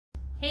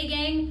Hey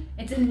gang,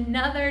 it's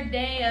another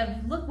day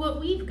of look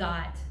what we've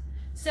got.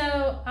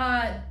 So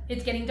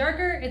it's getting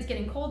darker, it's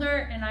getting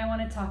colder, and I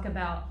want to talk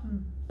about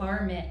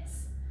bar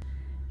mitts.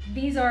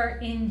 These are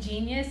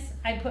ingenious.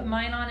 I put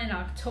mine on in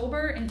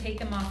October and take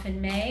them off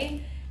in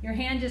May. Your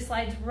hand just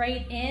slides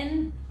right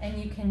in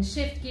and you can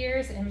shift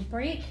gears and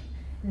brake,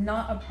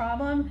 not a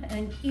problem,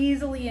 and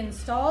easily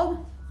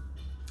installed.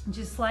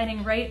 Just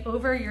sliding right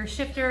over your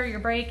shifter, your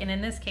brake, and in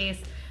this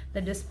case,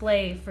 the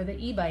display for the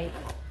e-bike.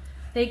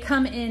 They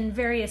come in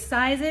various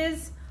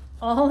sizes,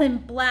 all in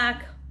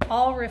black,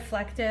 all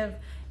reflective.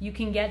 You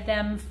can get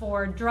them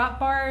for drop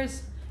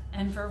bars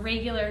and for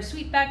regular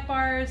sweetback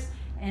bars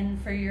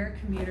and for your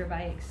commuter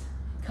bikes.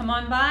 Come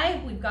on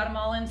by, we've got them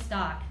all in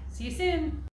stock. See you soon.